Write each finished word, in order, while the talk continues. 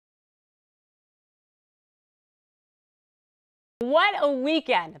What a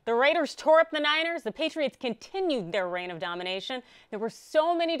weekend. The Raiders tore up the Niners. The Patriots continued their reign of domination. There were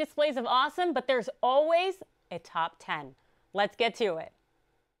so many displays of awesome, but there's always a top 10. Let's get to it.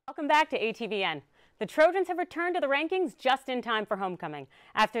 Welcome back to ATVN. The Trojans have returned to the rankings just in time for homecoming.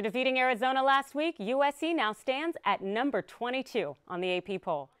 After defeating Arizona last week, USC now stands at number 22 on the AP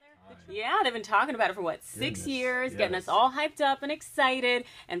poll. Yeah, they've been talking about it for, what, 6 years, getting us all hyped up and excited.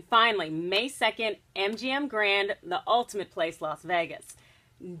 And finally, May 2nd, MGM Grand, the ultimate place, Las Vegas.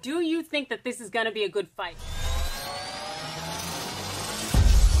 Do you think that this is going to be a good fight?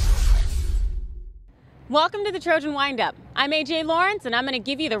 Welcome to the Trojan Windup. I'm AJ Lawrence, and I'm going to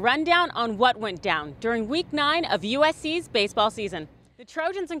give you the rundown on what went down during Week 9 of USC's baseball season. The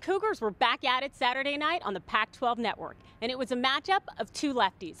Trojans and Cougars were back at it Saturday night on the Pac-12 network, and it was a matchup of two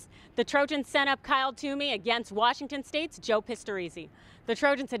lefties. The Trojans sent up Kyle Toomey against Washington State's Joe Pistorizi. The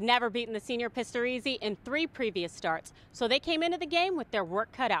Trojans had never beaten the senior Pistorizi in 3 previous starts, so they came into the game with their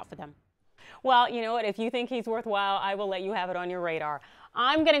work cut out for them. Well, you know what? If you think he's worthwhile, I will let you have it on your radar.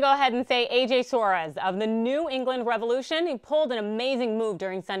 I'm going to go ahead and say AJ Suarez of the New England Revolution. He pulled an amazing move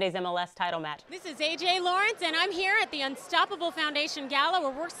during Sunday's MLS title match. This is AJ Lawrence, and I'm here at the Unstoppable Foundation Gala,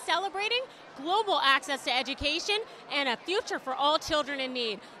 where we're celebrating global access to education and a future for all children in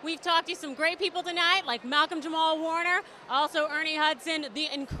need. We've talked to some great people tonight, like Malcolm Jamal Warner, also Ernie Hudson, the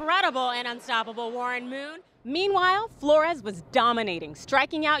incredible and unstoppable Warren Moon. Meanwhile, Flores was dominating,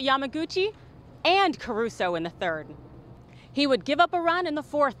 striking out Yamaguchi and Caruso in the third. He would give up a run in the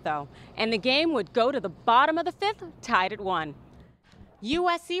fourth, though, and the game would go to the bottom of the fifth, tied at 1.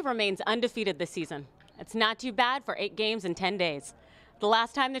 USC remains undefeated this season. It's not too bad for 8 games in 10 days. The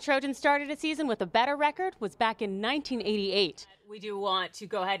last time the Trojans started a season with a better record was back in 1988. We do want to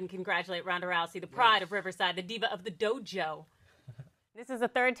go ahead and congratulate Ronda Rousey, the pride of Riverside, the diva of the dojo. This is the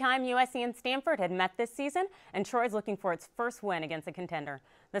 3rd time USC and Stanford had met this season, and Troy's looking for its first win against a contender.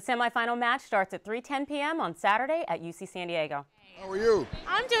 The semifinal match starts at 3:10 p.m. on Saturday at UC San Diego. How are you?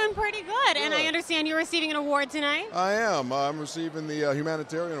 I'm doing pretty good, and I understand you're receiving an award tonight. I am. I'm receiving the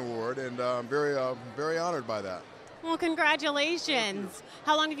Humanitarian Award, and I'm very honored by that. Well, congratulations.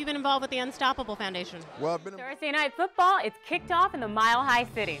 How long have you been involved with the Unstoppable Foundation? Well, I've been Thursday night football, it's kicked off in the Mile High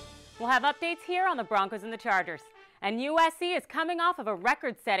City. We'll have updates here on the Broncos and the Chargers. And USC is coming off of a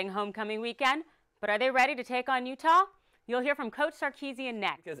record-setting homecoming weekend, but are they ready to take on Utah? You'll hear from Coach Sarkisian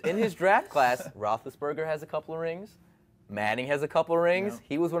next. Because in his draft class, Roethlisberger has a couple of rings. Manning has a couple of rings. Yeah.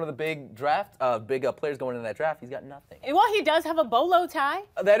 He was one of the big players going into that draft. He's got nothing. Well, he does have a bolo tie.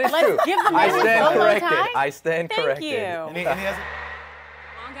 That is true. Let's give the man his bolo tie. I stand corrected. Thank you. And he has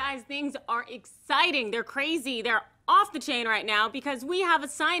Well, guys, things are exciting. They're crazy. They're off the chain right now because we have a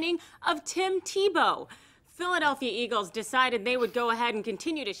signing of Tim Tebow. Philadelphia Eagles decided they would go ahead and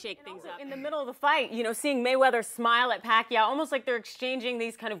continue to shake things up. In the middle of the fight, you know, seeing Mayweather smile at Pacquiao, almost like they're exchanging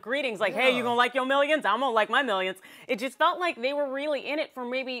these kind of greetings, like, hey, you gonna like your millions? I'm gonna like my millions. It just felt like they were really in it for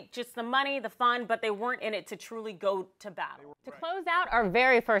maybe just the money, the fun, but they weren't in it to truly go to battle. To close out our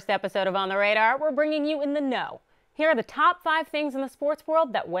very first episode of On the Radar, we're bringing you in the know. Here are the top 5 things in the sports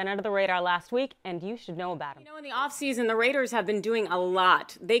world that went under the radar last week, and you should know about them. You know, in the offseason, the Raiders have been doing a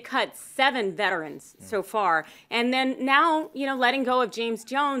lot. They cut 7 veterans so far, and then now, you know, letting go of James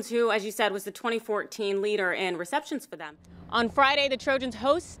Jones, who, as you said, was the 2014 leader in receptions for them. On Friday, the Trojans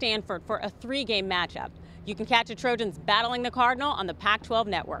host Stanford for a 3-game matchup. You can catch the Trojans battling the Cardinal on the Pac-12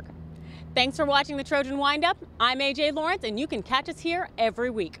 network. Thanks for watching the Trojan Windup. I'm AJ Lawrence, and you can catch us here every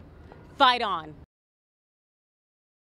week. Fight on.